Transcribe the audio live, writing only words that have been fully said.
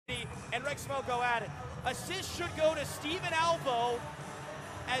and Rexmo go at it. Assist should go to Steven Alvo,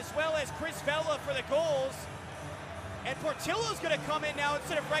 as well as Chris Vela for the goals. And Portillo's going to come in now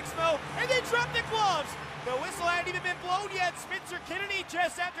instead of Rexmo, and they drop the gloves. The whistle hadn't even been blown yet. Spencer Kennedy,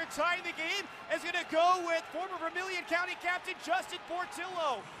 just after tying the game, is going to go with former Vermilion County captain Justin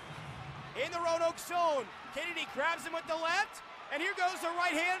Portillo. In the Roanoke zone, Kennedy grabs him with the left, and here goes the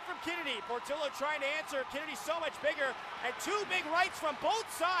right hand from Kennedy. Portillo trying to answer. Kennedy's so much bigger, and two big rights from both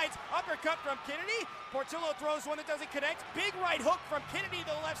sides. Uppercut from Kennedy. Portillo throws one that doesn't connect. Big right hook from Kennedy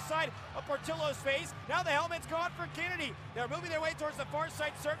to the left side of Portillo's face. Now the helmet's gone for Kennedy. They're moving their way towards the far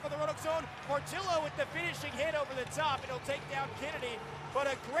side circle of the Roanoke zone. Portillo with the finishing hit over the top, and he'll take down Kennedy.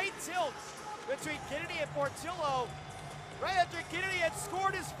 But a great tilt between Kennedy and Portillo right after Kennedy had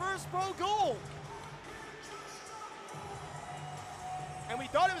scored his first pro goal. And we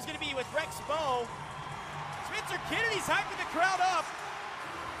thought it was going to be with Rex Bow. Spencer Kennedy's hyping the crowd up.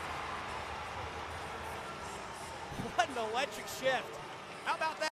 What an electric shift. How about that?